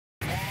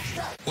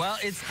Well,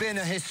 it's been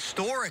a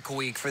historic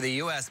week for the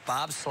U.S.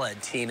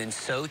 bobsled team in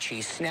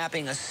Sochi,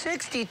 snapping a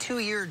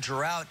 62-year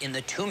drought in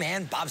the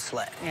two-man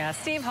bobsled. Yeah,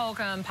 Steve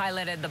Holcomb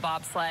piloted the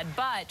bobsled,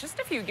 but just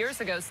a few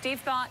years ago, Steve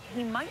thought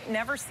he might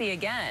never see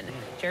again.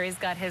 Jerry's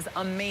got his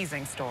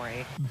amazing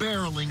story.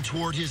 Barreling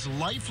toward his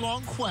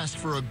lifelong quest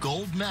for a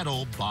gold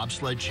medal,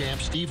 bobsled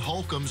champ Steve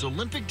Holcomb's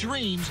Olympic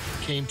dreams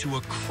came to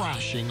a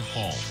crashing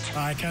halt.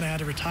 I kind of had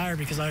to retire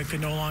because I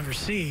could no longer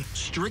see.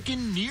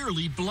 Stricken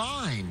nearly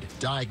blind,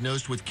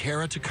 diagnosed with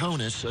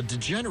keratoconus, a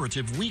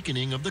degenerative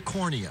weakening of the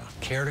cornea.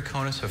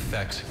 Keratoconus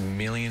affects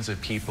millions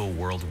of people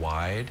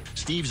worldwide.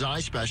 Steve's eye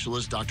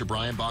specialist, Dr.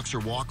 Brian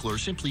Wachler,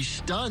 simply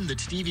stunned that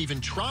Steve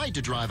even tried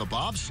to drive a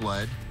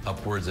bobsled.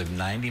 Upwards of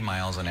 90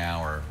 miles an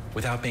hour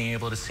without being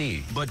able to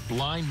see. But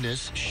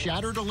blindness,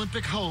 shattered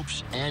Olympic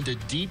hopes, and a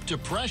deep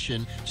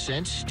depression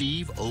sent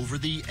Steve over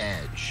the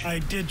edge. I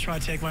did try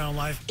to take my own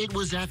life. It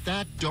was at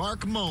that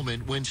dark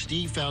moment when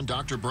Steve found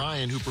Dr.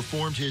 Brian, who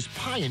performed his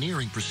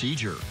pioneering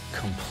procedure.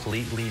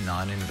 Completely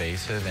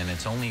non-invasive, and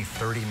it's only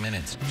 30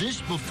 minutes. This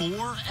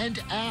before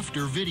and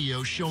after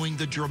video showing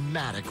the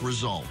dramatic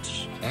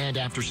results. And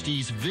after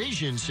Steve's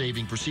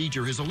vision-saving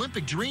procedure, his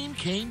Olympic dream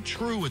came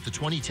true at the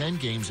 2010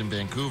 Games in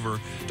Vancouver.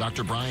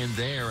 Dr. Brian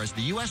there as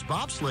the U.S.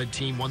 bobsled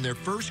team won their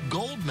first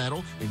gold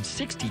medal in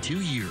 62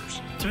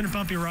 years. It's been a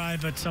bumpy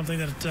ride, but something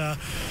that,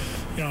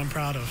 I'm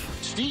proud of.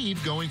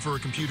 Steve going for a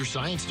computer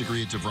science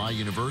degree at DeVry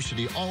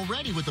University,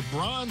 already with the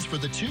bronze for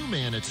the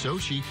two-man at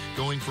Sochi,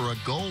 going for a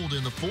gold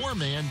in the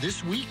four-man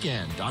this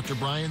weekend. Dr.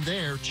 Brian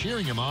there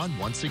cheering him on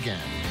once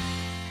again.